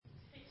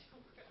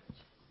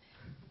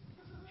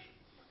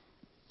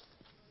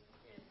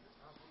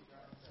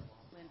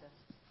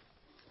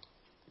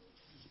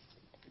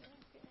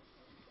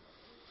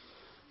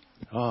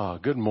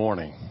Good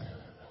morning.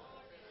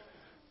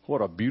 What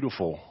a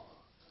beautiful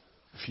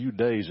few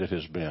days it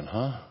has been,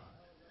 huh?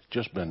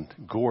 Just been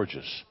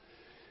gorgeous.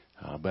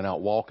 Been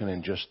out walking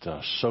and just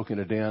soaking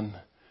it in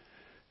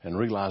and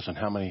realizing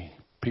how many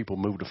people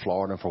move to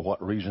Florida and for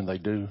what reason they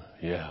do.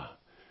 Yeah.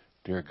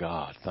 Dear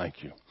God,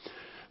 thank you.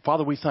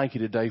 Father, we thank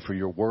you today for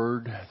your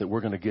word, that we're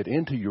going to get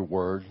into your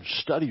word,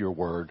 study your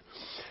word.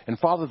 And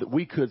Father, that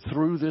we could,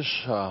 through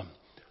this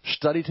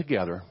study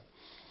together,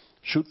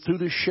 through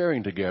this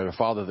sharing together,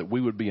 Father, that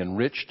we would be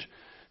enriched.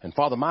 And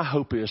Father, my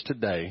hope is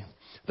today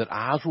that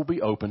eyes will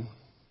be open,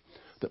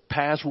 that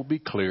paths will be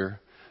clear,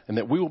 and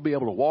that we will be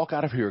able to walk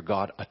out of here,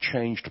 God, a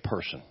changed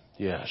person.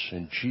 Yes,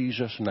 in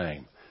Jesus'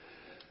 name.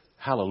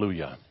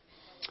 Hallelujah.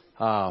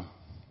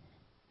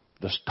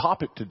 This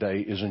topic today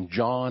is in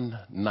John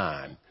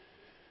 9,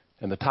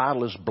 and the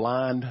title is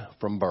Blind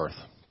from Birth.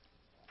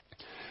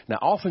 Now,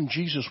 often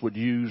Jesus would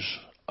use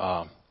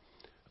a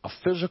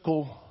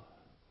physical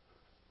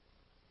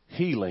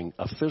healing,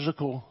 a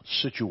physical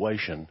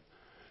situation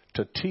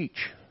to teach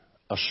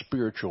a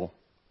spiritual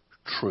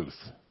truth.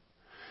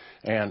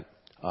 And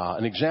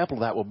an example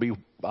of that will be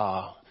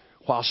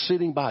while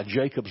sitting by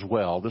Jacob's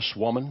well, this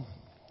woman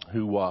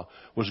who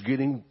was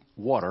getting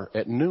water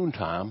at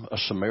noontime, a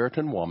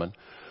Samaritan woman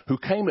who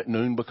came at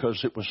noon because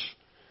it was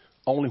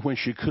only when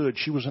she could.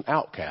 She was an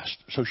outcast.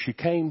 So she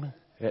came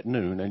at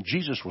noon, and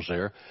Jesus was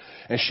there,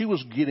 and she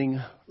was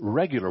getting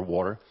regular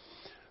water.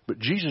 But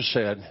Jesus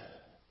said,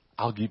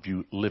 I'll give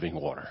you living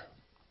water.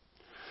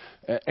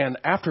 And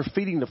after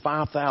feeding the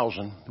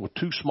 5,000 with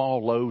 2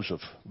 small loaves of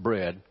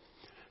bread,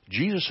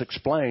 Jesus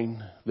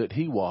explained that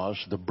he was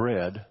the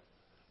bread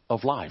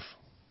of life.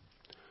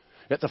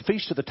 At the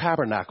Feast of the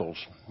Tabernacles,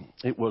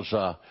 it was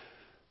a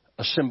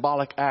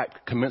symbolic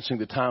act commencing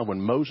the time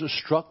when Moses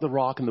struck the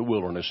rock in the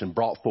wilderness and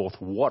brought forth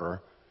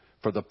water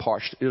for the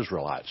parched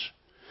Israelites.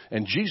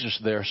 And Jesus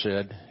there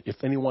said,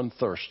 if anyone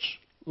thirsts,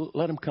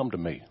 let him come to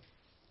me.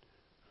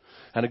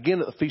 And again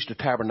at the Feast of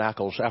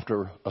Tabernacles,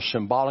 after a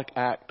symbolic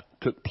act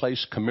took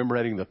place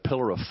commemorating the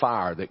pillar of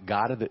fire that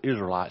guided the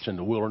Israelites in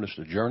the wilderness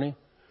to journey,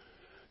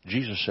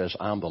 Jesus says,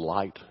 I'm the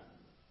light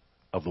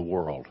of the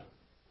world.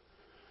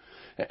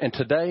 And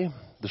today,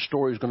 the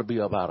story is going to be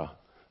about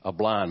a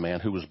blind man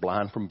who was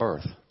blind from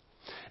birth.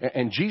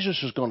 And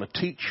Jesus is going to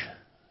teach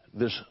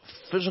this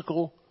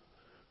physical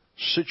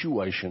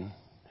situation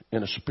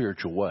in a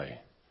spiritual way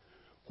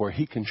where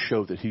he can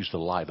show that he's the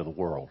light of the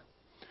world.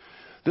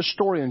 This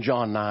story in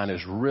John 9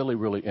 is really,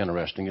 really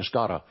interesting. It's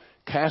got a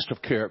cast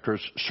of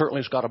characters. Certainly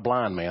it's got a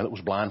blind man that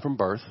was blind from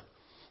birth.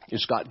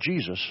 It's got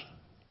Jesus.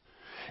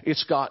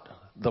 It's got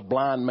the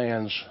blind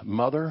man's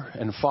mother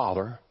and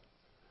father.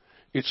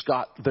 It's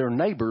got their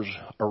neighbors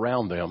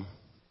around them.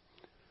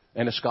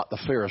 And it's got the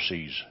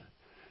Pharisees.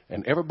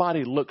 And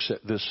everybody looks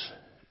at this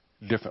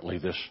differently,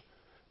 this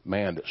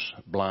man that's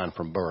blind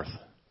from birth.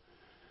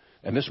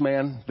 And this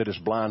man that is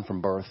blind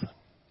from birth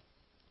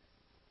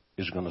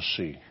is going to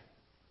see.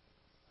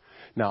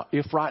 Now,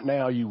 if right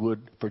now you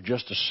would, for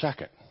just a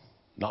second,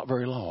 not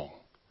very long,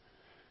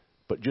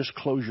 but just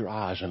close your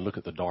eyes and look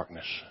at the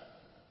darkness.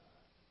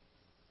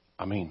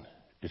 I mean,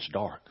 it's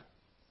dark.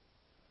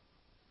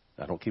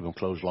 Now, don't keep them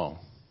closed long.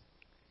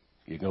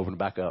 You can open them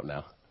back up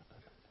now.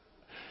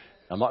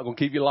 I'm not going to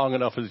keep you long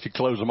enough that you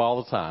close them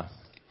all the time.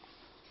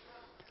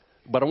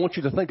 But I want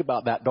you to think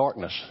about that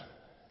darkness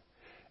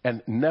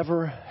and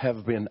never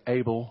have been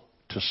able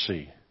to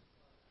see.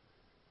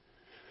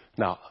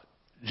 Now,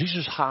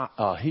 Jesus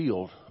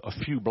healed a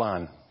few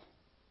blind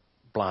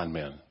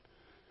men,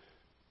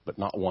 but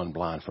not one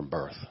blind from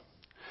birth.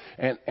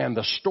 And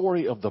the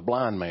story of the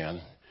blind man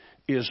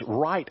is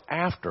right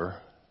after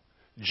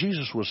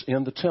Jesus was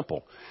in the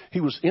temple. He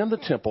was in the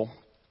temple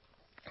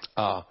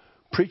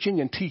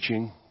preaching and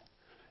teaching,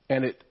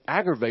 and it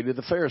aggravated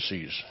the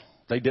Pharisees.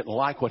 They didn't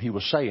like what he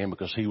was saying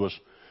because he was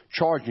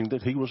charging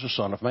that he was the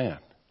Son of Man.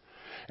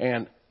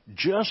 And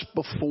just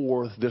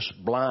before this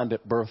blind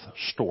at birth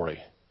story,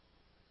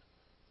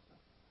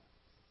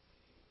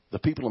 the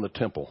people in the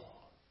temple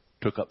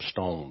took up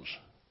stones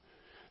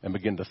and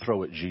began to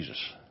throw at Jesus.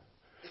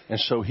 And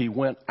so he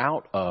went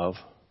out of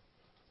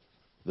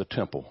the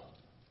temple.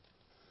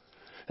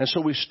 And so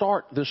we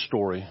start this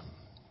story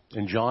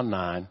in John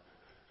 9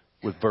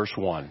 with verse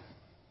 1.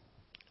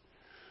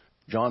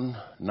 John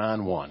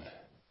 9:1.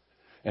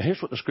 And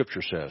here's what the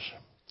scripture says.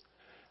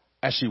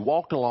 As he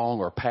walked along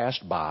or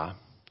passed by,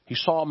 he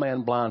saw a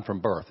man blind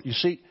from birth. You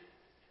see,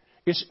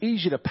 it's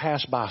easy to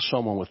pass by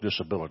someone with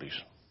disabilities.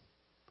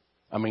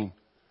 I mean,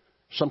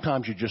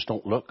 sometimes you just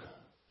don't look.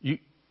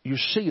 You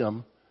see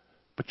them,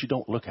 but you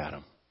don't look at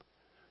them.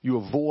 You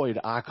avoid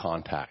eye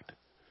contact.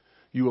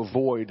 You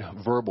avoid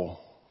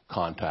verbal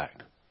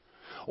contact.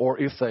 Or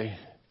if they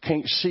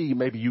can't see,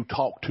 maybe you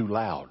talk too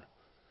loud.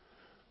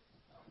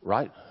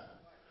 Right?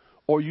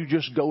 Or you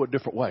just go a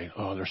different way.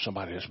 Oh, there's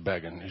somebody that's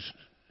begging.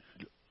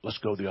 Let's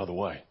go the other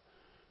way.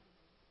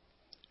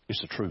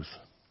 It's the truth.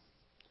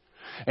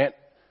 And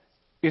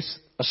it's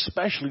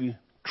especially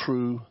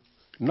true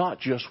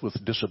not just with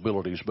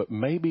disabilities, but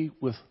maybe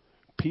with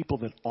people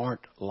that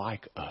aren't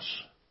like us.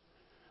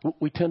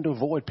 We tend to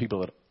avoid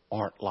people that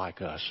aren't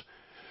like us.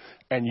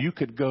 And you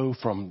could go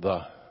from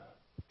the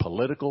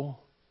political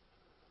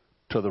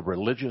to the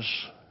religious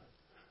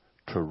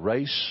to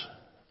race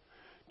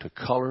to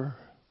color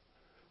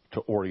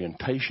to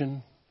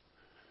orientation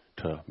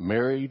to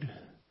married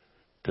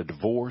to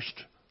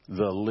divorced.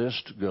 The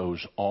list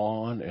goes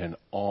on and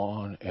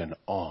on and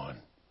on.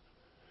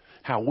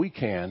 How we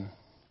can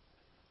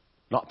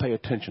not pay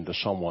attention to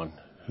someone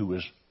who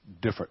is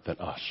different than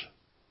us.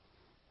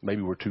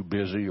 Maybe we're too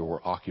busy or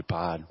we're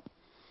occupied.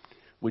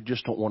 We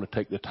just don't want to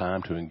take the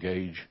time to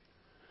engage,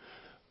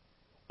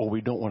 or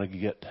we don't want to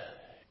get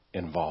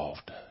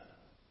involved.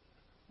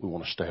 We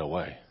want to stay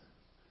away.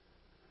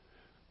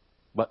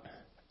 But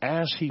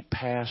as he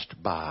passed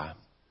by,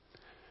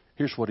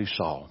 here's what he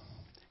saw.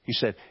 He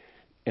said,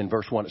 in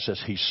verse 1, it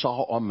says, he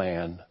saw a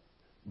man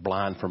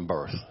blind from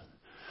birth.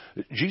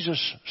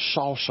 Jesus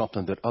saw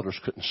something that others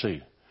couldn't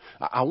see.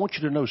 I want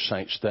you to know,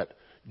 saints, that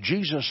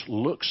Jesus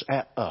looks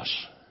at us,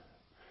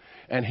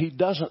 and he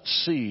doesn't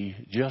see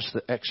just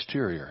the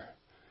exterior.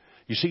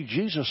 You see,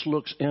 Jesus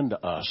looks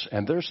into us,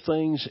 and there's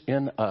things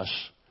in us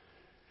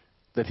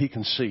that he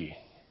can see.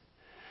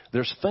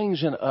 There's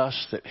things in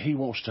us that he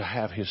wants to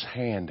have his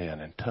hand in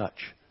and touch.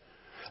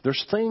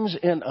 There's things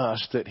in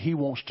us that he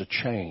wants to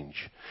change.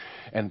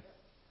 And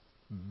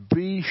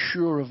be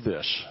sure of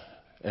this,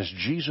 as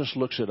Jesus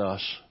looks at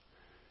us,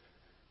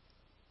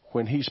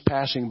 when he's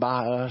passing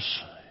by us,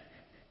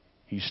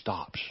 he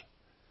stops.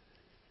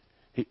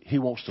 He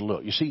wants to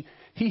look. You see,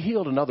 he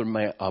healed another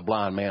man, a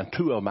blind man,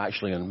 two of them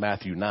actually in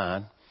Matthew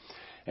 9.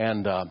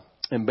 And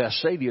in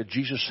Bethsaida,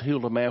 Jesus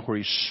healed a man where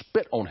he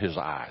spit on his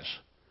eyes.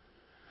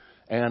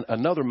 And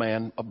another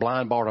man, a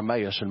blind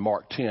Bartimaeus in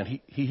Mark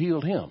 10, he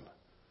healed him.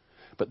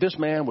 But this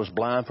man was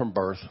blind from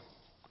birth,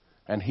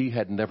 and he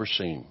had never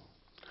seen.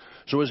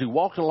 So as he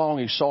walked along,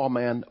 he saw a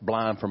man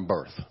blind from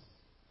birth.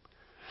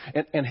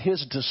 And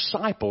his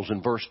disciples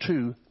in verse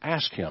 2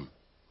 asked him.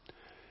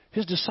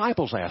 His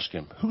disciples asked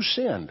him, who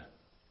sinned?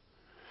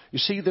 You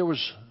see, there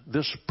was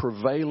this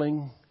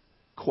prevailing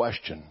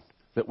question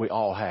that we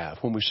all have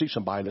when we see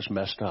somebody that's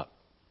messed up.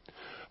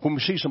 When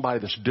we see somebody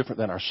that's different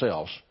than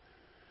ourselves.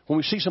 When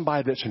we see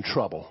somebody that's in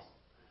trouble.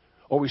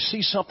 Or we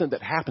see something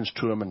that happens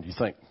to them and you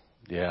think,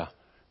 yeah,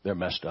 they're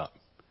messed up.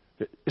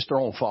 It's their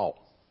own fault.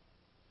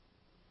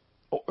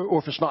 Or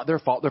if it's not their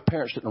fault, their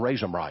parents didn't raise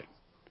them right.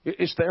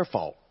 It's their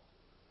fault.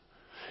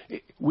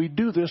 We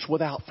do this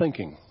without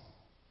thinking.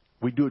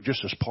 We do it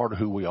just as part of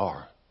who we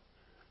are.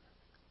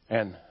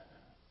 And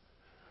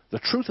the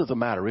truth of the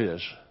matter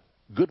is,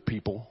 good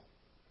people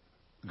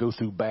go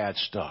through bad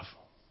stuff.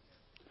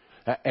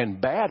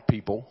 And bad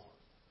people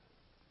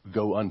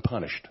go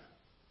unpunished.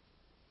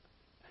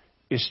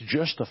 It's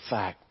just a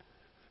fact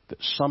that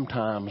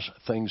sometimes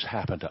things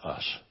happen to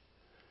us.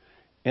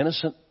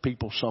 Innocent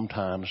people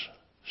sometimes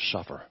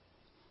suffer.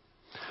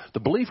 The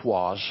belief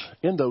was,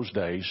 in those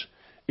days,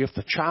 if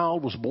the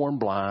child was born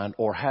blind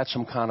or had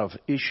some kind of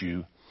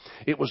issue,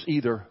 it was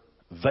either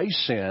they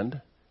sinned,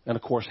 and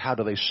of course, how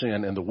do they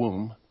sin in the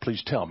womb?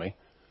 Please tell me.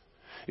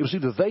 It was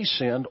either they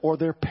sinned or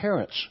their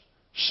parents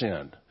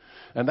sinned.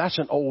 And that's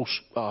an old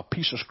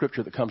piece of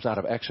scripture that comes out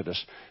of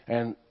Exodus.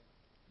 And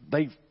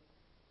they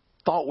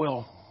thought,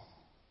 well,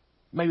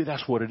 maybe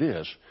that's what it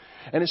is.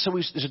 And so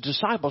his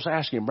disciples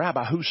asked him,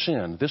 Rabbi, who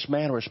sinned, this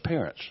man or his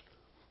parents,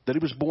 that he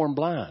was born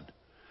blind?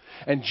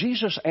 And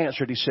Jesus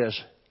answered, he says,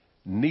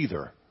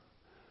 neither,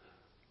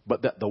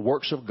 but that the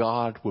works of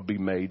God would be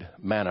made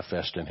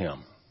manifest in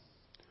him.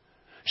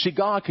 See,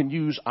 God can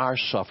use our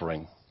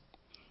suffering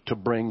to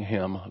bring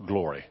him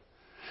glory.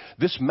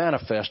 This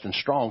manifest in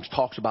Strong's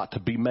talks about to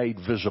be made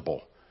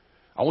visible.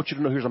 I want you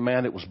to know here's a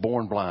man that was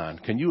born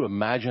blind. Can you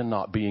imagine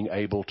not being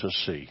able to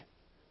see?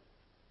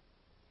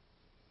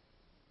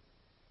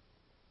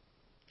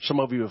 Some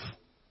of you have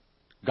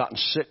gotten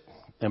sick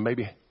and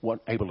maybe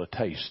weren't able to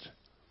taste.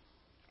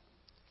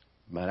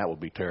 Man, that would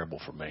be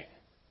terrible for me.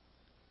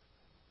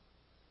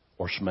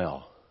 Or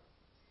smell.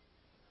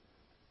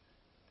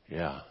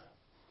 Yeah.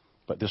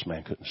 But this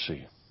man couldn't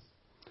see.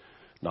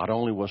 Not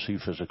only was he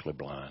physically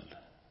blind,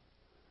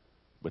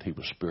 but he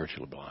was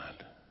spiritually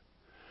blind.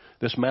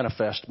 This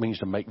manifest means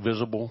to make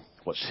visible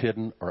what's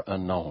hidden or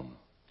unknown.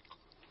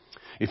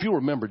 If you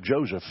remember,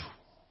 Joseph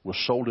was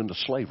sold into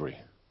slavery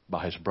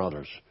by his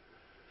brothers,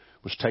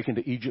 was taken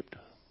to Egypt.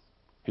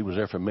 He was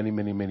there for many,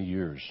 many, many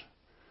years.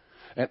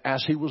 And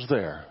as he was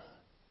there,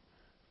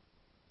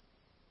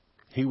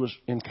 he was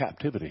in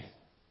captivity.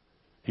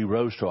 He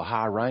rose to a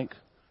high rank,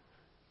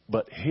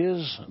 but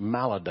his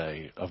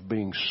malady of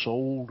being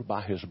sold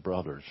by his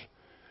brothers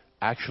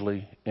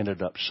actually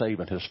ended up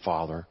saving his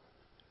father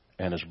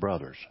and his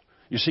brothers.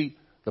 You see,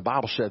 the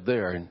Bible said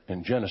there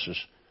in Genesis,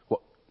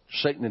 what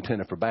Satan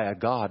intended for bad,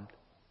 God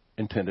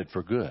intended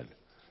for good.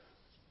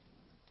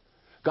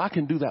 God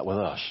can do that with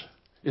us.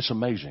 It's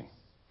amazing.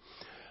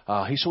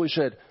 He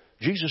said,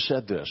 Jesus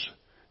said this,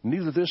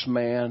 neither this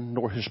man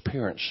nor his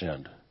parents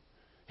sinned.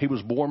 He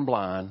was born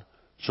blind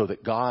so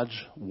that God's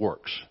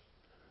works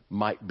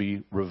might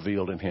be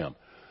revealed in him.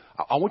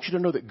 I want you to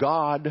know that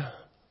God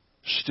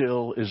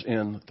still is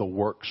in the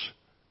works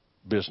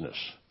business.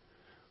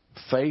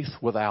 Faith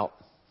without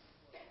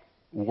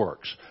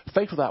works.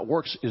 Faith without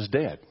works is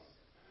dead.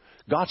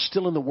 God's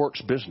still in the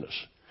works business.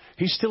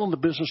 He's still in the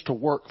business to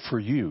work for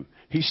you.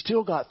 He's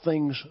still got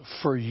things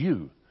for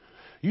you.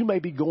 You may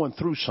be going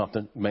through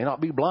something. You may not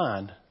be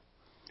blind.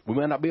 We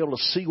may not be able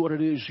to see what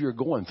it is you're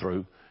going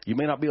through. You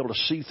may not be able to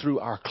see through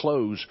our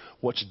clothes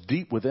what's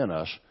deep within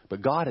us,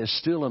 but God is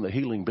still in the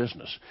healing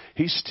business.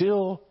 He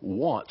still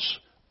wants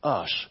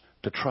us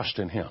to trust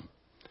in Him.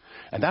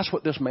 And that's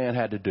what this man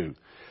had to do.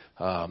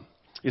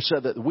 It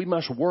said that we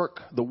must work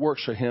the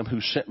works of Him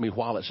who sent me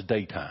while it's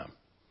daytime.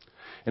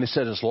 And it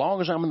said, as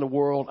long as I'm in the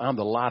world, I'm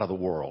the light of the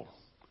world.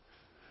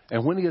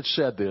 And when he had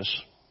said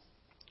this,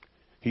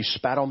 he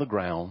spat on the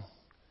ground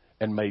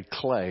and made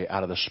clay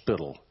out of the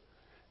spittle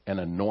and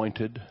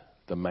anointed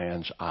the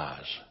man's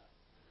eyes.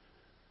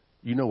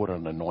 You know what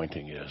an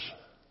anointing is.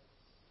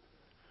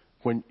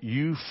 When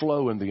you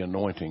flow in the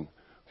anointing,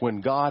 when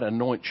God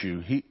anoints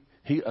you,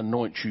 He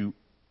anoints you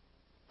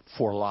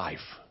for life.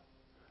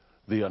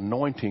 The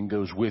anointing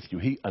goes with you.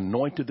 He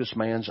anointed this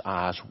man's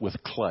eyes with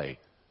clay.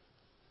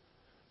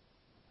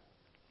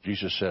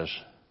 Jesus says,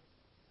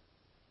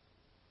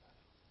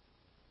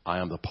 I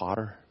am the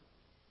potter.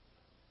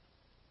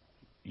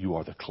 You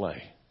are the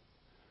clay.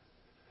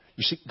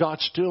 You see, God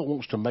still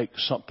wants to make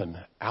something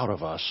out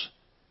of us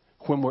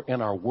when we're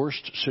in our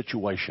worst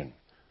situation,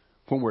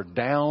 when we're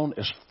down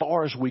as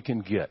far as we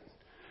can get,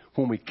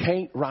 when we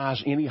can't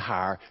rise any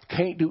higher,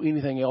 can't do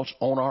anything else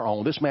on our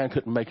own. This man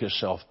couldn't make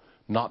himself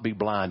not be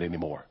blind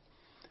anymore.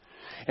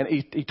 And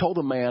he told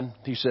the man,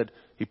 he said,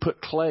 he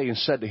put clay and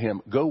said to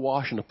him, go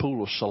wash in the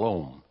pool of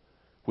Siloam,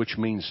 which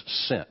means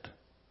sent.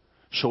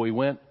 So he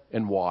went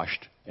and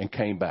washed and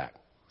came back.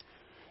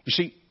 You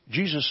see,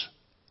 Jesus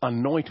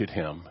anointed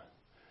him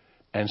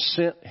and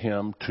sent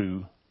him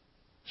to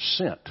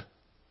sent.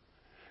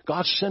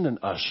 God's sending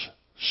us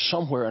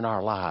somewhere in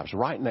our lives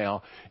right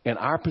now in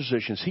our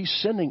positions. He's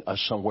sending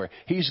us somewhere.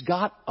 He's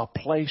got a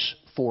place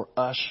for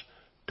us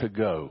to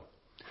go.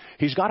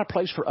 He's got a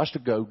place for us to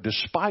go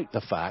despite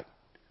the fact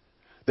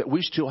that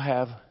we still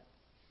have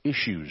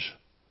issues.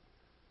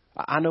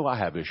 I know I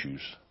have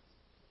issues.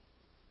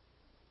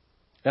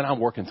 And I'm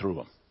working through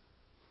them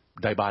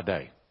day by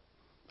day.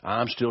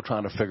 I'm still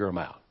trying to figure them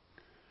out.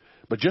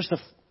 But just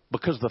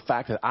because of the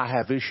fact that I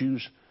have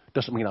issues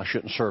doesn't mean I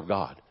shouldn't serve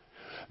God.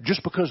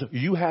 Just because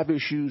you have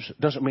issues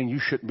doesn't mean you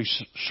shouldn't be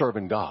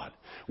serving God.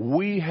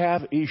 We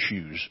have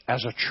issues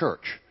as a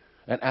church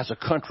and as a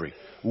country.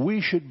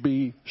 We should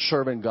be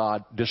serving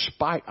God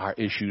despite our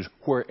issues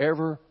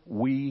wherever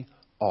we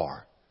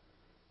are.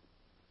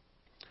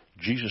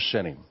 Jesus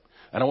sent him.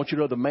 And I want you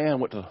to know the man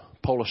went to the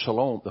pool of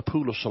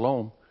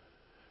Siloam,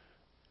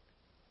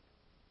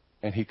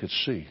 and he could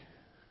see.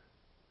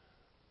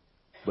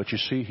 But you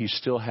see, he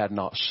still had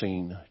not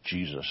seen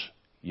Jesus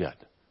yet.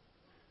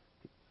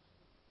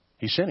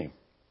 He sent him.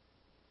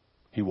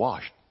 He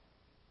washed,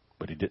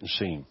 but he didn't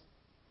see him.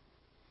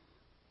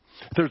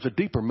 There's a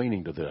deeper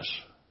meaning to this.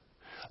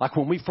 Like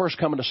when we first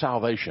come into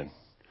salvation,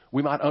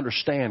 we might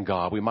understand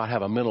God. We might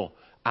have a mental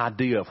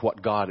idea of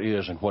what God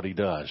is and what He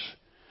does.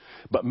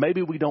 But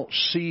maybe we don't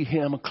see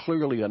Him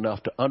clearly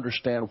enough to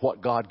understand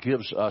what God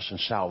gives us in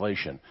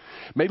salvation.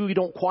 Maybe we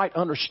don't quite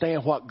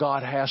understand what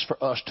God has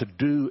for us to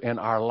do in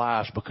our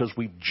lives because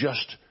we've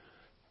just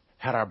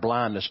had our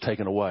blindness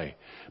taken away.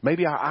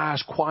 Maybe our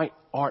eyes quite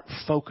aren't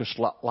focused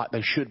like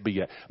they should be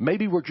yet.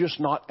 Maybe we're just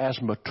not as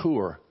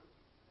mature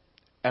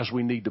as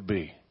we need to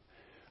be.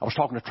 I was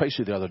talking to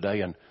Tracy the other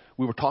day, and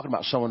we were talking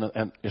about someone,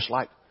 and it's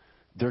like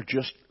they're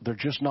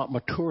just not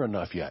mature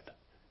enough yet.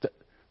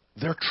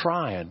 They're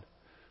trying,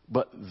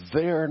 but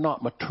they're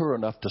not mature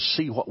enough to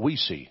see what we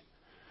see.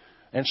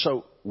 And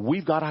so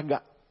we've got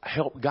to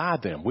help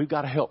guide them. We've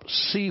got to help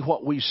see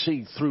what we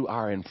see through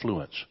our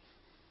influence.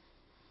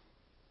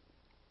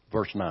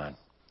 Verse 9,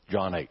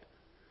 John 8.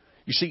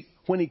 You see,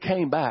 when he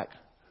came back,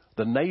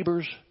 the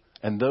neighbors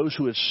and those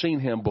who had seen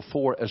him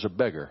before as a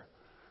beggar,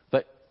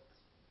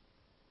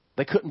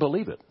 they couldn't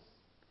believe it.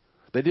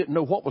 They didn't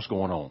know what was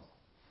going on.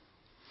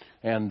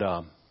 And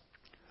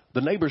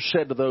the neighbors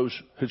said to those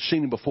who'd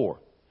seen him before,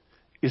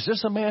 is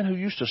this a man who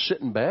used to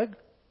sit and beg?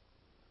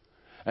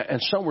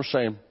 And some were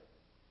saying,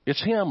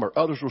 it's him, or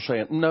others were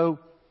saying, no,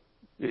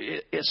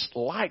 it's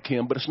like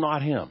him, but it's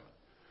not him.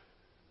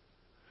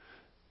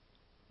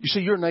 You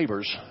see, your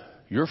neighbors,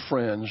 your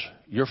friends,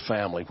 your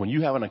family, when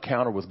you have an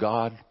encounter with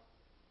God,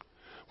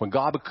 when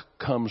God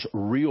becomes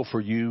real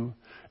for you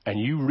and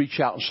you reach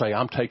out and say,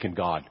 I'm taking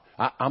God.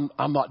 I'm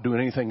not doing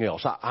anything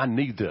else. I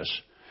need this.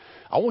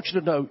 I want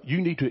you to know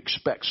you need to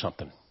expect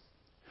something.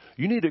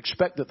 You need to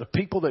expect that the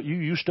people that you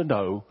used to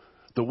know,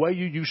 the way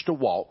you used to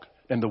walk,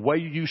 and the way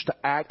you used to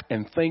act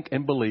and think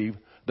and believe,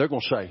 they're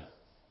going to say,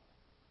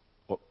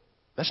 well,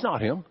 that's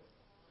not him.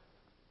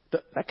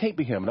 That can't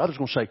be him. And others are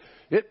going to say,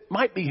 it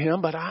might be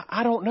him, but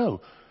I don't know.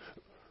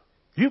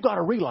 You've got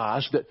to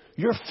realize that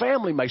your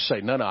family may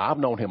say, no, I've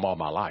known him all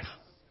my life.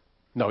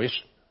 No, it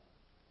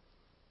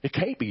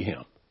can't be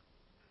him.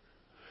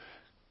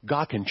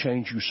 God can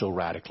change you so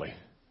radically.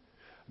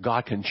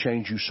 God can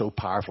change you so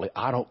powerfully.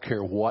 I don't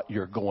care what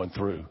you're going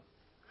through.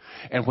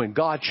 And when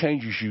God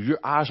changes you, your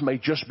eyes may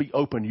just be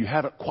open. You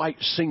haven't quite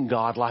seen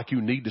God like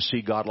you need to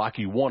see God, like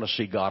you want to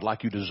see God,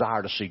 like you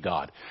desire to see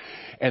God.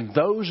 And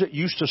those that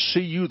used to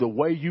see you the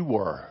way you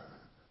were,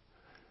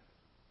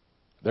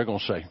 they're going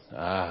to say,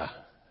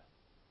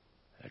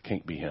 that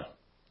can't be him.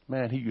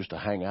 Man, he used to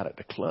hang out at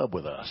the club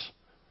with us.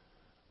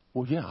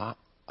 Well, yeah,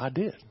 I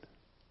did.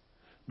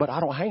 But I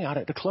don't hang out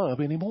at the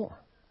club anymore.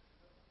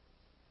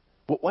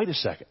 Well, wait a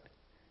second.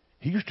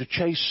 He used to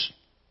chase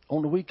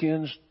on the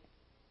weekends.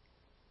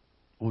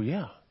 Well,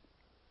 yeah.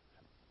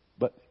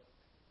 But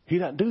he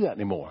doesn't do that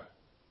anymore.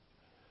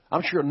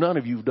 I'm sure none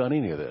of you have done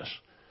any of this.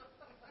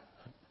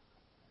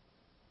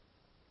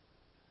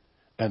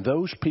 And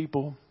those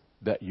people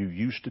that you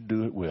used to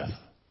do it with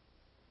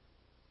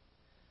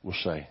will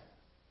say,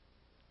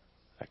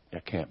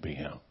 that can't be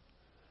him.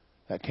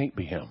 That can't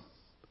be him.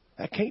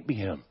 That can't be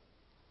him.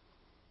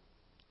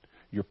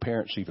 Your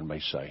parents even may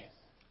say,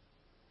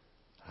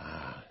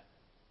 that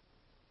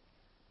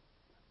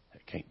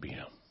can't be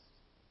him.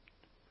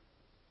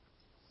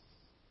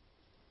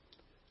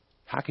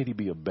 How could he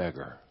be a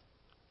beggar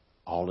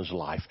all his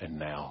life and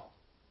now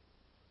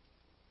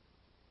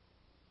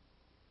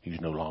he's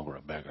no longer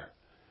a beggar?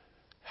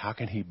 How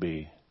can he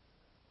be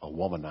a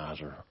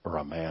womanizer or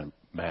a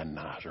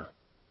manizer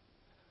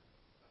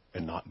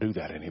and not do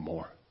that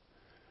anymore?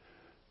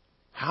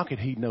 How could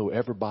he know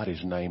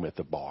everybody's name at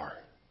the bar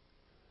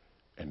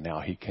and now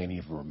he can't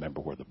even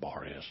remember where the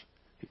bar is?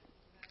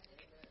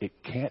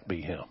 It can't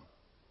be him.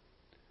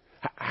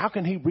 How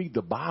can he read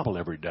the Bible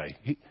every day?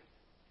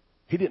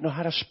 He didn't know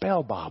how to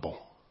spell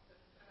Bible.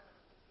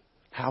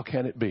 How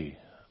can it be?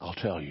 I'll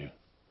tell you.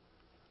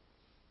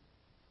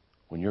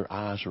 When your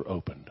eyes are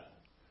opened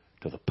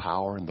to the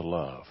power and the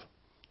love,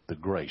 the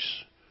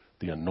grace,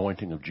 the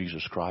anointing of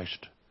Jesus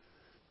Christ,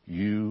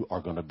 you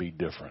are going to be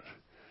different.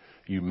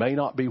 You may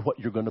not be what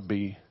you're going to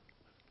be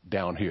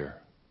down here,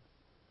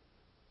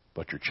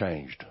 but you're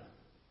changed.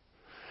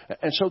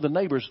 And so the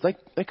neighbors,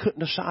 they couldn't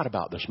decide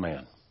about this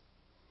man.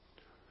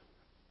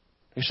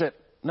 He said,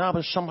 no, but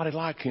it's somebody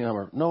like him,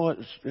 or no,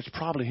 it's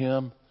probably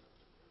him.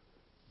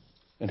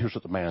 And here's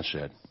what the man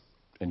said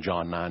in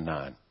John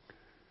 9:9.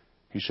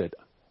 He said,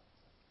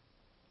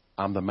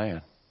 I'm the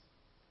man.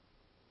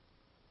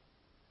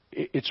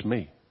 It's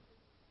me.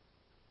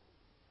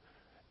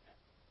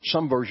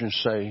 Some versions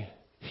say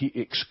he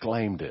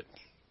exclaimed it.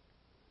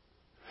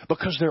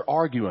 Because they're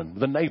arguing,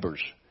 the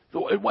neighbors.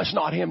 It's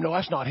not him. No,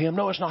 that's not him.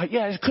 No, it's not.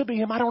 Yeah, it could be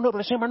him. I don't know, but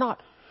it's him or not.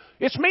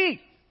 It's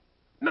me.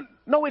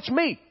 No, it's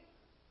me.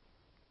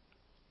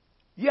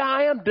 Yeah,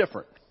 I am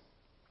different.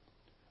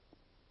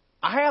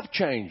 I have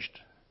changed.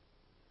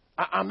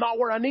 I'm not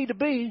where I need to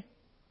be,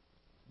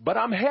 but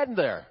I'm heading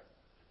there.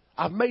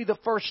 I've made the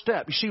first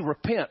step. You see,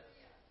 repent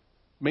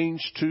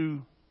means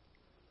to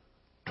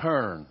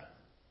turn.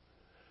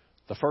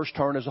 The first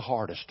turn is the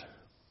hardest.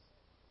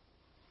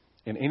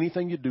 In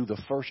anything you do,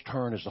 the first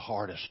turn is the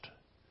hardest.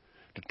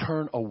 To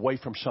turn away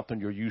from something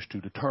you're used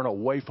to turn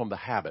away from the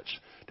habits,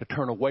 to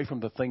turn away from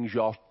the things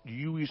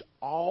you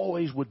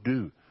always would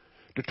do,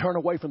 to turn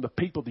away from the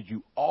people that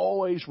you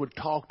always would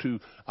talk to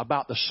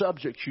about the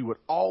subjects you would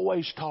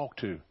always talk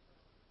to. I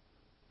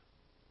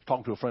was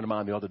talking to a friend of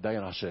mine the other day,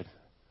 and I said,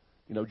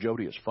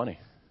 Jody, it's funny.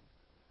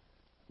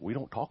 We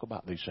don't talk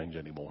about these things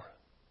anymore.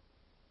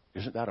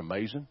 Isn't that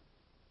amazing?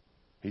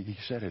 He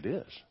said it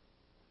is.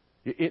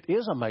 It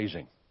is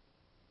amazing.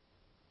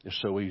 It's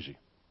so easy.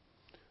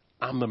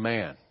 I'm the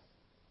man.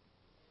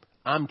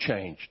 I'm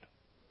changed.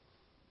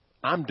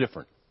 I'm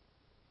different.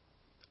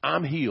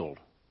 I'm healed.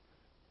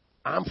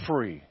 I'm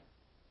free.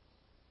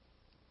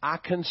 I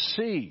can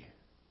see.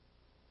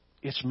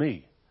 It's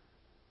me.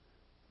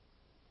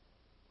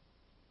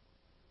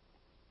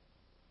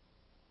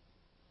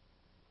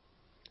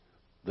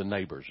 The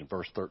neighbors in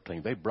verse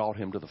 13, they brought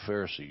him to the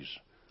Pharisees,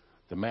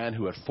 the man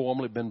who had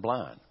formerly been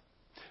blind.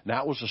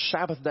 Now it was the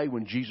Sabbath day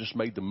when Jesus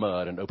made the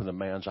mud and opened the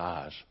man's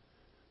eyes.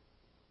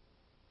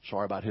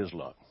 Sorry about his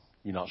luck.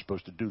 You're not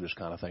supposed to do this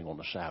kind of thing on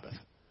the Sabbath.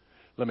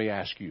 Let me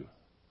ask you,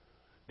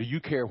 do you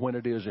care when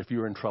it is if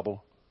you're in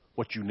trouble,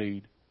 what you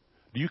need?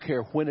 Do you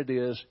care when it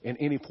is in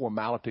any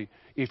formality?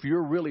 If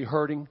you're really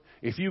hurting,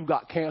 if you've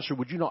got cancer,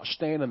 would you not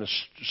stand in the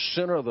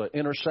center of the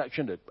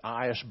intersection at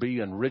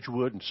ISB and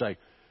Ridgewood and say,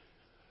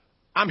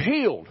 I'm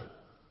healed?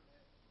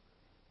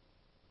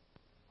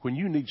 When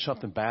you need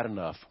something bad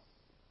enough,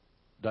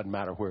 doesn't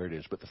matter where it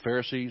is. But the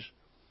Pharisees,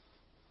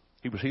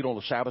 he was healed on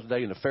the Sabbath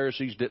day, and the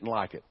Pharisees didn't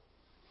like it.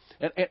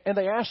 And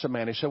they asked the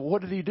man, they said, well,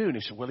 what did he do? And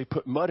he said, well, he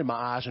put mud in my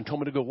eyes and told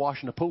me to go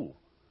wash in the pool.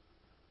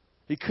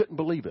 He couldn't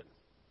believe it.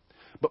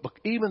 But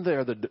even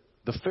there, the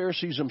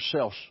Pharisees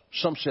themselves,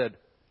 some said,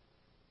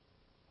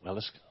 well,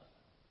 this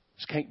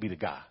can't be the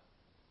guy.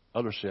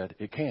 Others said,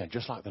 it can,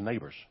 just like the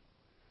neighbors.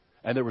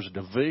 And there was a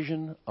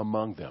division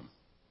among them.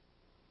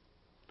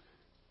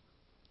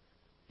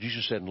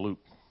 Jesus said in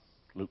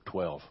Luke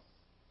 12,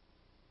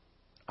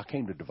 I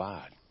came to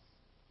divide.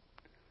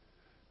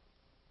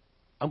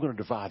 I'm going to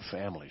divide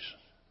families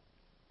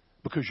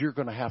because you're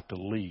going to have to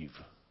leave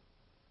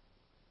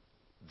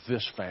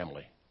this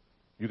family.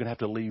 You're going to have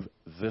to leave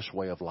this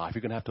way of life.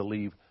 You're going to have to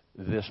leave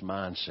this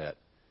mindset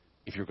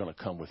if you're going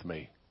to come with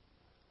me.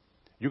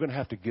 You're going to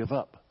have to give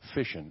up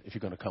fishing if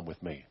you're going to come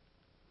with me.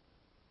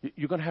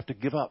 You're going to have to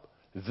give up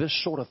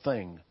this sort of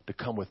thing to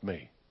come with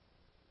me.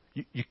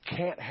 You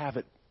can't have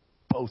it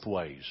both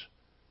ways.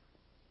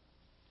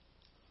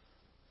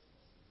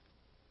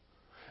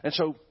 And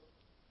so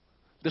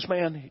this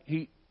man,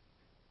 he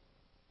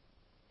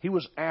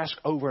was asked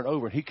over and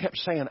over, and he kept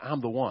saying,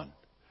 I'm the one.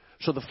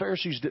 So the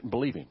Pharisees didn't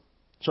believe him.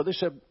 So they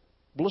said,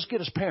 well, let's get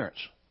his parents.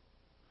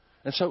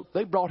 And so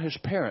they brought his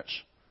parents,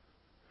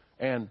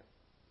 and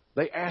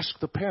they asked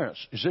the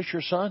parents, is this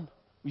your son?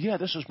 Yeah,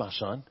 this is my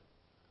son.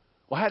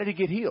 Well, how did he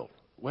get healed?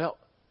 Well,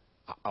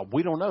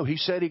 we don't know. He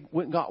said he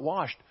went and got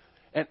washed.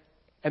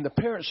 And the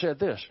parents said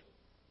this,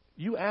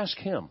 you ask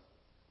him.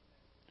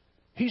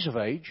 He's of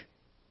age.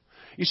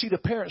 You see, the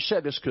parents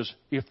said this because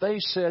if they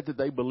said that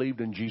they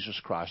believed in Jesus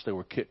Christ, they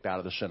were kicked out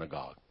of the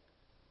synagogue.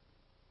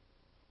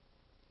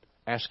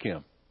 Ask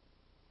him.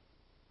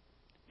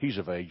 He's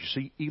of age. You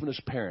see, even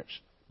his parents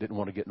didn't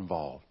want to get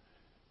involved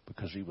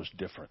because he was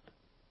different.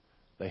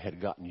 They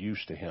had gotten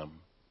used to him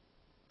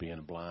being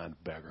a blind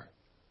beggar.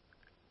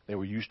 They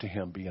were used to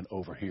him being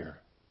over here.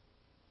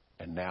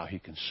 And now he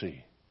can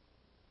see.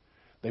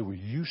 They were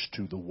used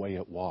to the way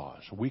it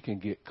was. We can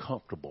get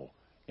comfortable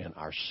in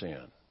our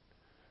sin.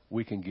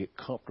 We can get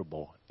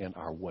comfortable in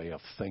our way of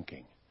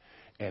thinking.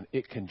 And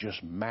it can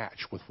just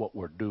match with what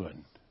we're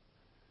doing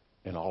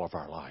in all of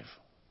our life.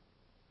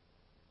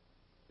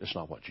 It's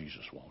not what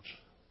Jesus wants.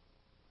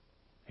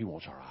 He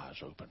wants our eyes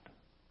opened.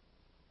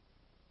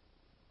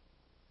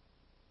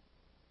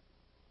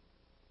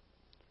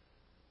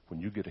 When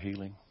you get a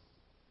healing,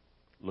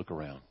 look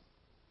around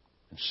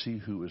and see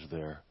who is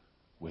there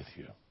with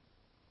you.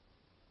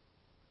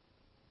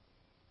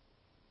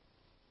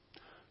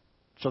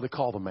 So they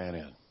call the man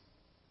in.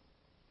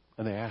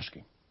 And they ask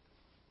him,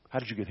 how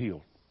did you get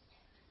healed?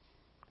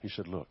 He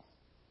said, look,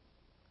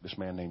 this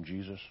man named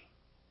Jesus,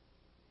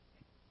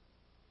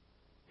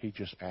 he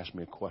just asked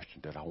me a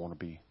question. Did I want to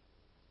be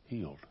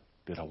healed?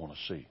 Did I want to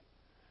see?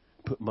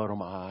 Put mud on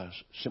my eyes,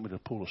 sent me to the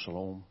pool of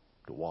Siloam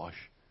to wash.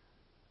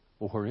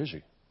 Well, where is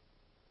he?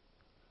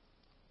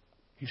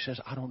 He says,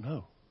 I don't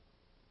know.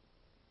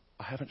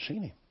 I haven't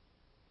seen him.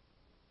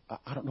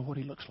 I don't know what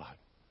he looks like.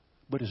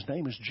 But his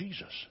name is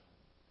Jesus.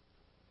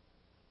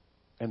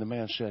 And the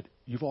man said,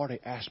 you've already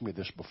asked me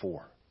this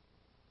before.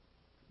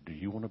 Do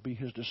you want to be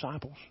his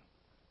disciples?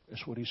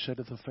 That's what he said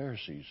to the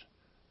Pharisees.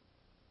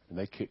 And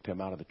they kicked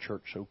him out of the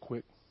church so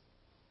quick,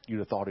 you'd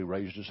have thought he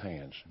raised his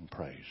hands in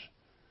praise.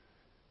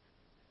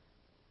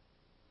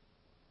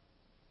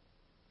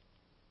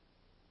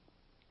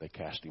 They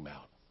cast him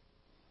out.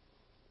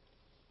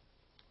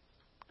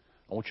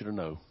 I want you to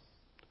know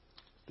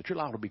that you're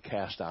allowed to be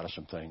cast out of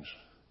some things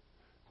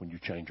when you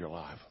change your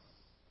life.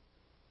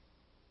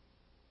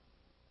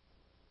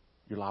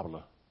 You're liable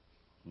to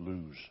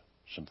lose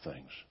some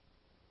things.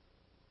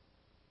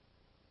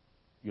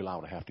 You're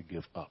liable to have to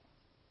give up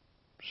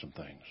some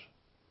things.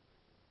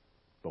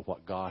 But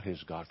what God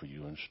has got for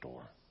you in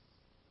store,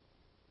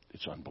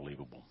 it's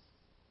unbelievable.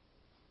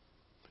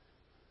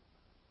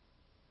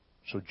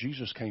 So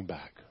Jesus came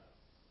back,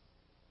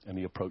 and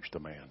he approached the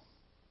man.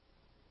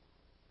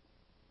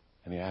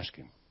 And he asked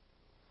him.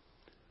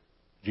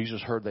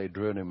 Jesus heard they had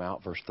driven him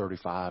out, verse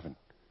 35, and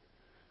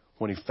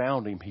when he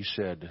found him, he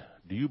said,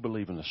 do you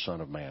believe in the Son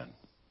of Man?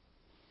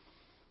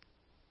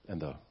 And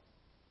the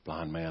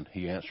blind man,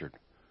 he answered,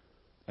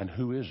 and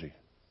who is he?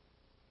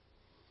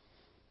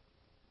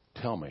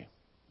 Tell me,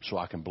 so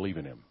I can believe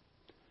in him.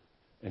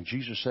 And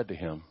Jesus said to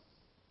him,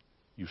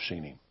 you've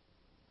seen him.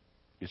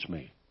 It's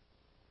me.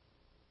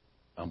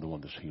 I'm the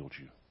one that's healed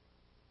you.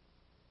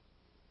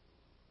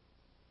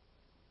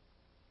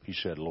 He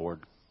said,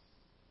 Lord,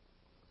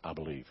 I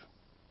believe.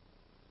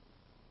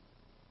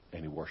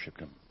 And he worshiped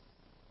him.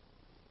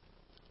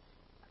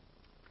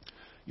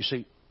 You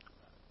see,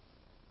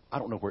 I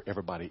don't know where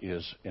everybody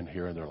is in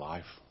here in their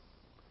life.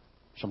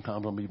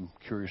 Sometimes I'm even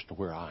curious to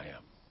where I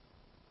am.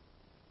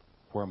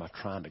 Where am I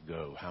trying to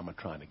go? How am I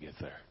trying to get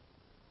there?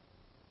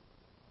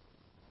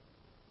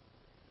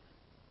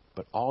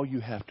 But all you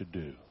have to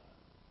do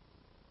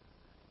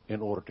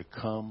in order to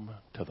come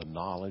to the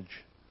knowledge,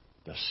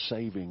 the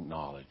saving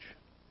knowledge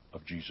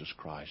of Jesus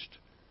Christ,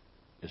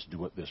 is do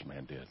what this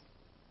man did.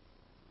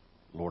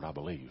 Lord, I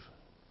believe.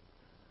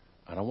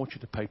 And I want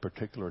you to pay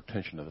particular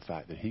attention to the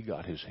fact that he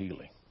got his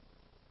healing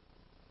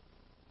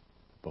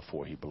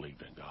before he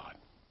believed in God.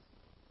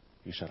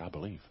 He said, I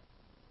believe.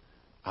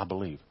 I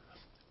believe.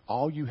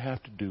 All you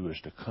have to do is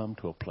to come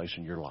to a place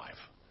in your life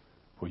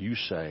where you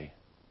say,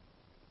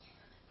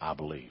 I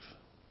believe.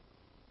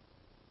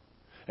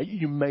 And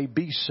you may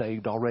be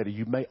saved already.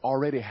 You may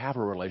already have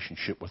a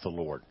relationship with the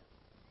Lord.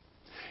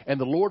 And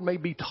the Lord may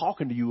be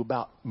talking to you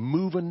about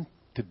moving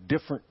to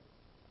different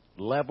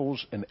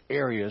levels and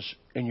areas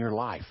in your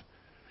life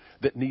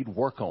that need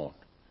work on.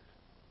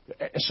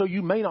 And so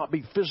you may not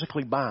be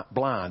physically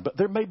blind, but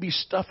there may be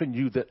stuff in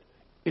you that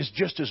is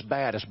just as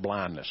bad as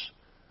blindness.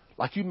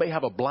 Like you may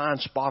have a blind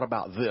spot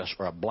about this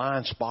or a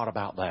blind spot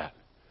about that.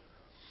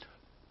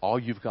 All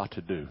you've got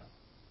to do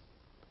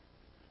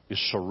is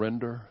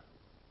surrender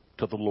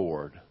to the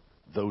Lord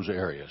those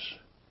areas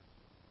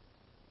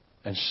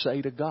and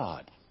say to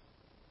God,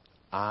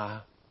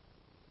 I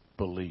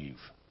believe.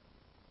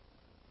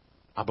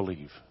 I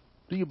believe.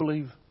 Do you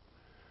believe?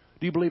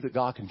 Do you believe that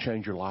God can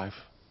change your life?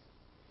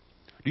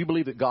 Do you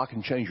believe that God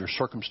can change your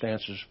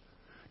circumstances?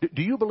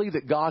 Do you believe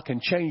that God can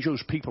change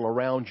those people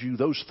around you,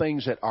 those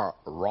things that are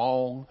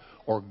wrong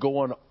or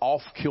going off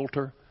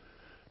kilter?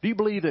 Do you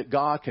believe that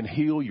God can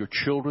heal your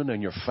children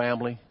and your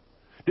family?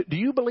 Do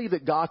you believe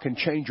that God can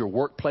change your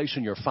workplace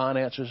and your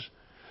finances?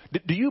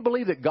 Do you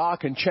believe that God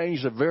can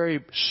change the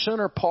very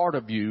center part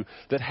of you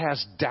that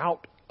has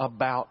doubt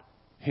about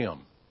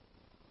Him?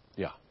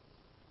 Yeah.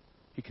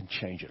 He can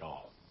change it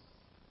all.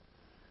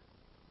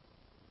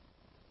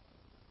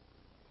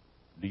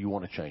 Do you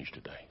want to change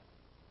today?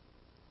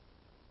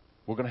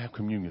 We're going to have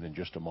communion in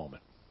just a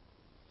moment.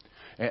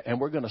 And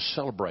we're going to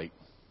celebrate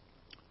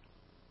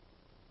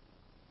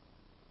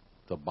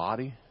the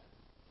body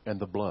and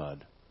the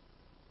blood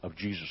of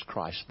Jesus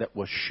Christ that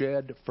was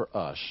shed for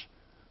us,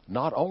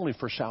 not only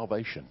for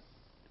salvation,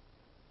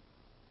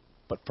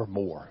 but for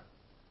more.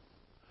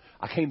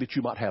 I came that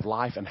you might have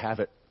life and have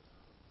it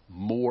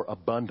more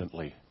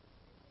abundantly.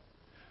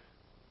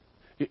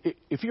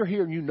 If you're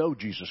here and you know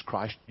Jesus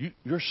Christ,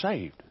 you're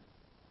saved.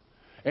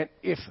 And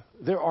if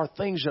there are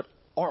things that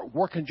aren't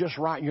working just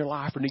right in your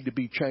life or need to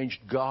be changed,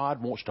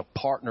 God wants to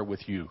partner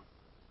with you.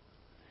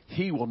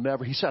 He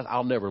says,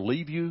 I'll never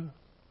leave you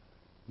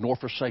nor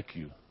forsake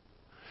you.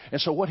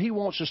 And so what He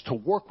wants is to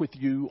work with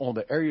you on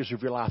the areas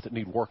of your life that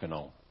need working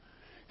on.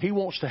 He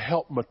wants to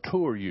help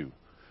mature you,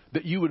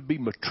 that you would be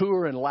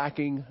mature and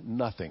lacking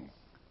nothing,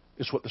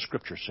 is what the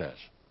Scripture says.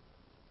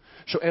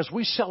 So as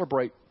we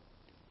celebrate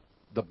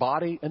the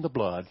body and the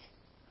blood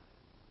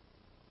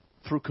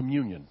through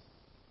communion,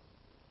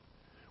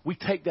 we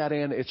take that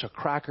in, it's a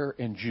cracker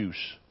and juice.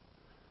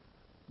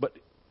 But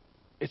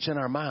it's in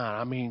our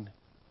mind. I mean,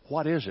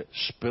 what is it?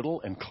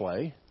 Spittle and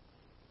clay?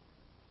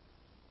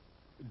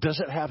 Does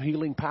it have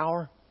healing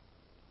power?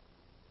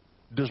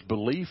 Does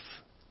belief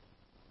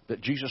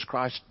that Jesus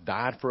Christ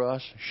died for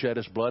us, shed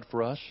His blood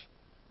for us,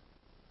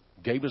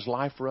 gave His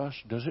life for us,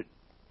 does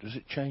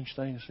it change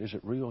things? Is it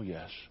real?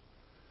 Yes.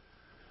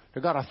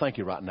 Dear God, I thank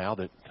You right now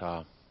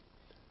that,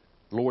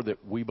 Lord,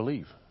 that we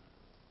believe.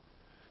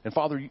 And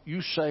Father,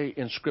 You say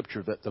in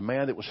Scripture that the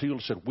man that was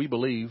healed said, we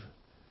believe,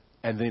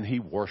 and then he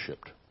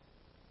worshiped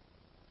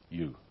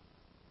You.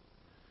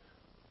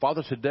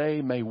 Father,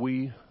 today may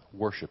we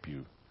worship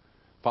You.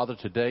 Father,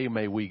 today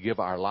may we give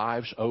our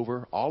lives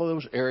over, all of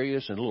those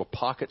areas and little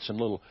pockets and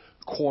little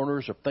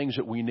corners of things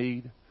that we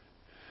need.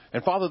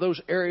 And Father,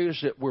 those areas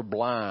that we're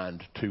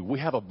blind to, we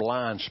have a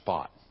blind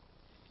spot.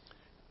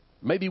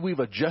 Maybe we've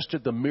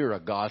adjusted the mirror,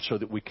 God, so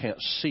that we can't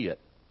see it.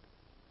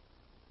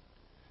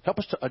 Help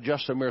us to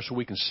adjust the mirror so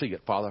we can see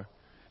it, Father.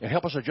 And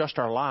help us adjust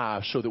our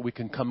lives so that we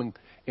can come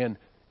in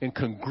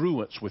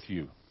congruence with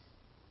You.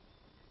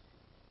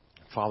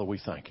 Father, we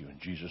thank You in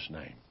Jesus'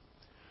 name.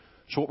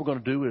 So what we're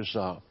going to do is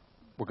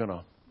we're going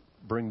to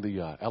bring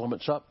the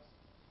elements up.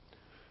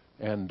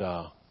 And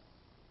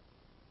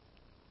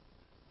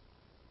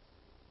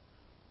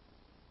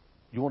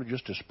you want to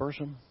just disperse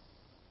them?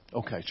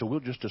 Okay, so we'll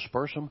just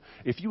disperse them.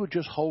 If you would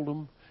just hold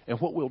them. And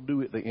what we'll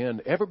do at the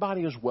end,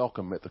 everybody is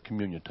welcome at the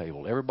communion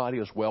table. Everybody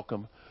is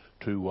welcome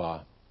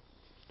to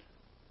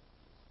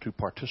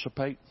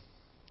participate.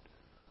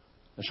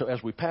 And so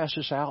as we pass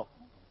this out,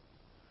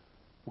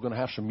 we're going to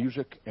have some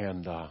music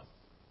and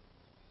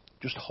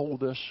just hold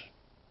this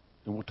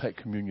and we'll take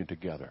communion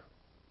together.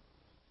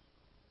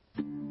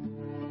 Dear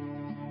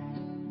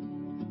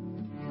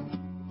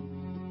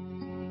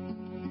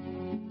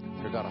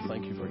God, I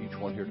thank You for each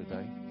one here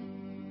today.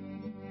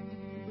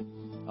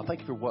 I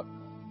thank You for what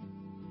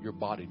Your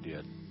body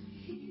did,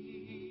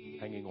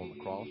 hanging on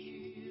the cross,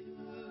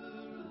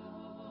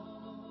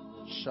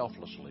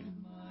 selflessly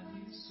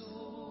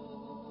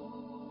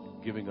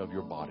giving of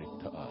Your body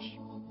to us.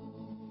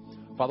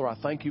 Father, I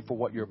thank You for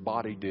what Your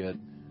body did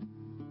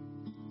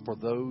for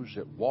those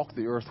that walked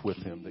the earth with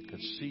Him, that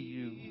could see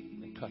You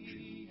and touch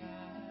You.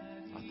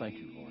 I thank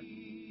You, Lord.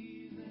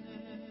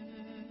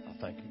 I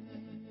thank You.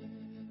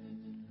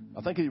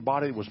 I thank You Your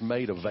body was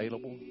made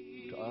available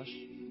to us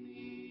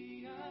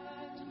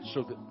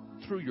so that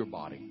through Your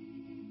body,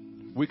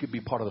 we could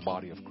be part of the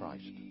body of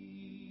Christ.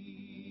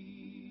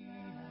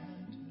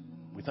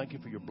 We thank You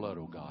for Your blood,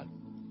 oh God.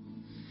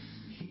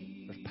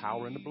 There's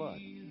power in the blood.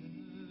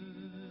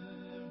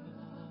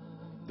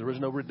 There is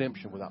no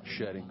redemption without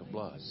shedding of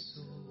blood.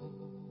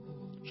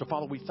 So,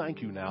 Father, we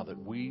thank You now that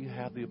we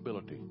have the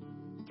ability,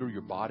 through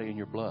Your body and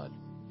Your blood,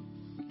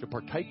 to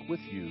partake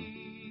with You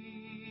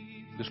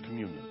this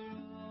communion.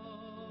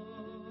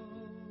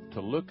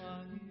 To look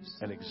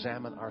and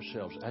examine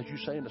ourselves. As You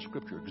say in the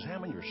Scripture,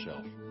 examine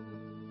yourself.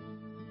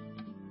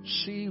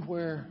 See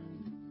where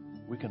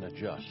we can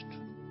adjust.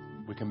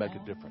 We can make a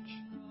difference.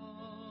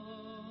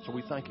 So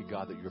we thank You,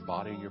 God, that Your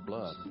body and Your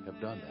blood have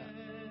done that.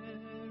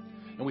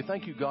 And we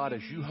thank you, God,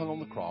 as you hung on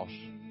the cross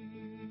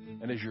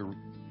and as your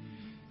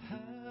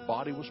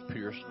body was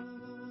pierced,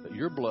 that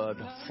your blood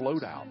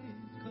flowed out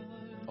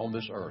on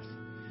this earth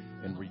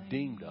and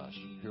redeemed us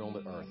here on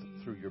the earth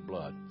through your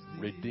blood.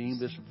 Redeemed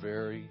this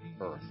very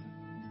earth.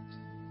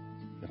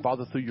 And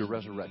Father, through your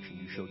resurrection,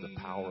 you showed the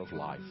power of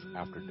life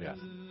after death,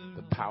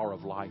 the power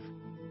of life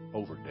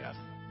over death.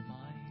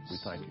 We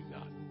thank you,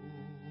 God.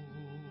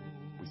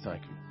 We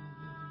thank you.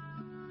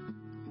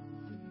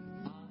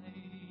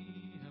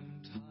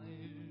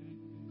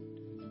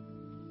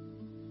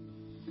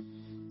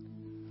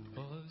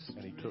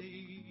 And he took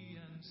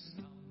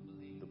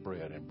the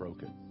bread and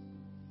broke it.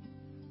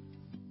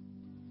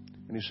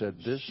 And he said,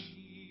 this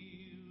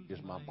is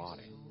my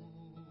body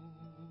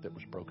that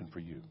was broken for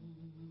you.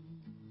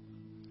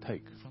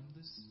 Take,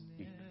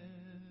 eat.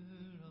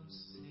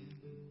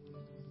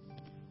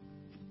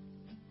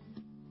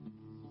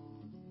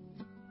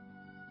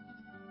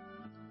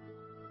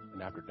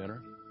 And after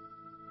dinner,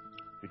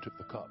 he took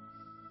the cup.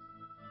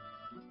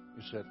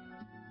 He said,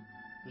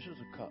 this is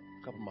a cup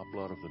of my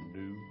blood of the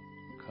new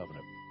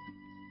covenant,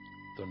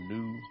 the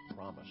new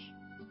promise.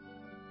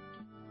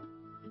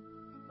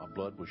 My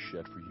blood was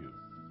shed for you.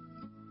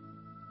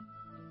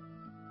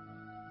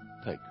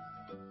 Take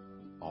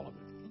all of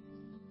it.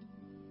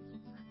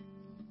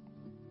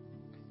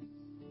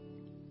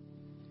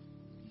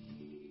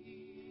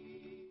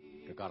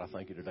 Dear God, I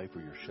thank you today for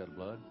your shed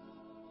blood.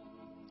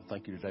 I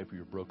thank you today for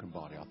your broken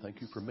body. I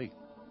thank you for me.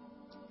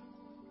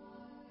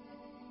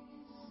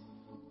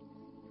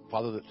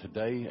 Father, that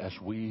today as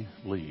we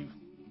leave,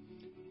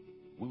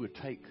 we would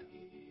take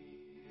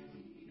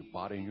your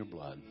body and your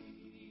blood.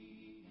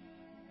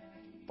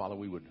 Father,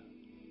 we would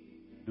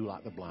do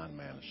like the blind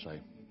man and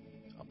say,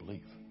 I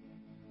believe,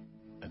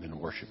 and then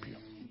worship you.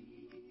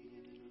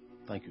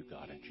 Thank you,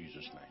 God, in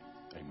Jesus'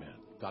 name. Amen.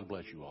 God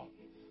bless you all.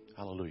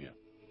 Hallelujah.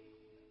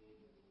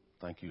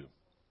 Thank you.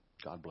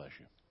 God bless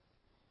you.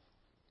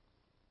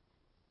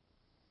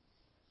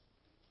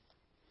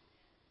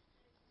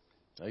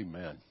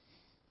 Amen.